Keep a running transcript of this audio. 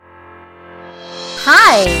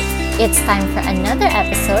Hi! It's time for another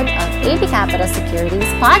episode of AB Capital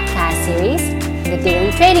Securities podcast series, The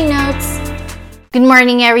Daily Trading Notes. Good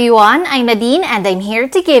morning, everyone. I'm Nadine, and I'm here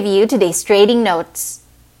to give you today's trading notes.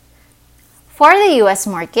 For the U.S.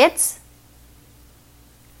 markets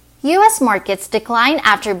declined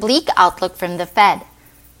after bleak outlook from the Fed.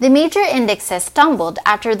 The major indexes tumbled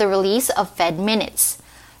after the release of Fed minutes.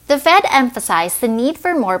 The Fed emphasized the need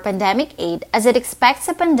for more pandemic aid as it expects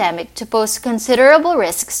the pandemic to pose considerable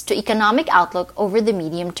risks to economic outlook over the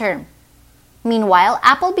medium term. Meanwhile,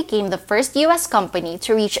 Apple became the first U.S. company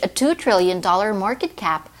to reach a $2 trillion market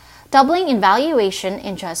cap, doubling in valuation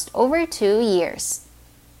in just over 2 years.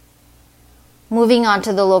 Moving on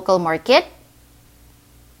to the local market,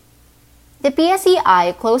 the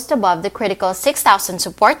PSEI closed above the critical 6,000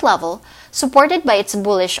 support level, supported by its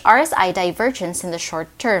bullish RSI divergence in the short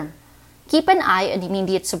term. Keep an eye on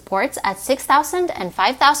immediate supports at 6,000 and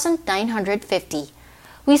 5,950.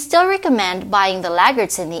 We still recommend buying the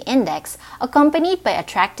laggards in the index, accompanied by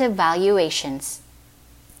attractive valuations.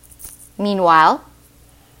 Meanwhile,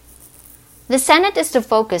 the Senate is to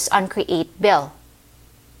focus on CREATE bill.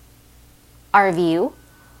 Our view: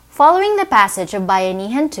 following the passage of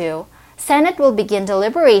Bayanihan 2, Senate will begin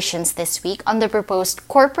deliberations this week on the proposed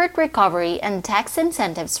Corporate Recovery and Tax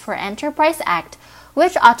Incentives for Enterprise Act,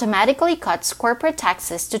 which automatically cuts corporate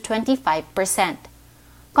taxes to 25%.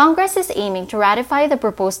 Congress is aiming to ratify the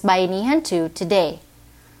proposed Bayanihan 2 today.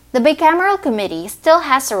 The bicameral committee still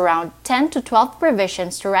has around 10 to 12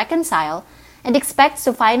 provisions to reconcile and expects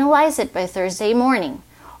to finalize it by Thursday morning,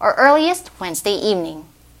 or earliest Wednesday evening.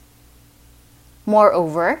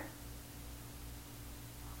 Moreover,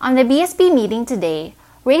 on the BSP meeting today,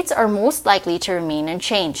 rates are most likely to remain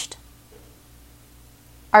unchanged.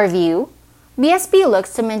 Our view: BSP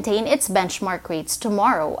looks to maintain its benchmark rates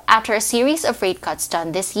tomorrow after a series of rate cuts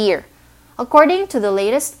done this year. According to the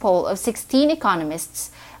latest poll of 16 economists,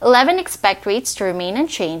 11 expect rates to remain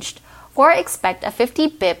unchanged, 4 expect a 50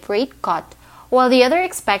 bp rate cut, while the other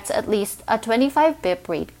expects at least a 25 bp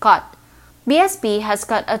rate cut. BSP has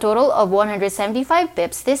cut a total of 175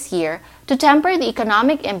 bips this year to temper the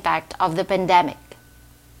economic impact of the pandemic.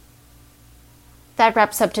 That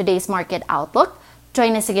wraps up today's market outlook.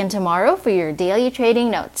 Join us again tomorrow for your daily trading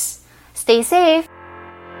notes. Stay safe!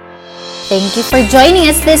 Thank you for joining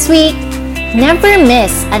us this week. Never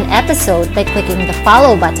miss an episode by clicking the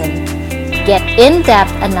follow button. Get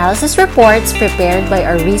in-depth analysis reports prepared by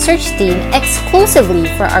our research team exclusively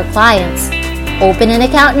for our clients. Open an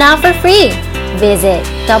account now for free. Visit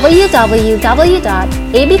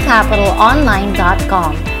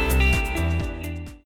www.abcapitalonline.com.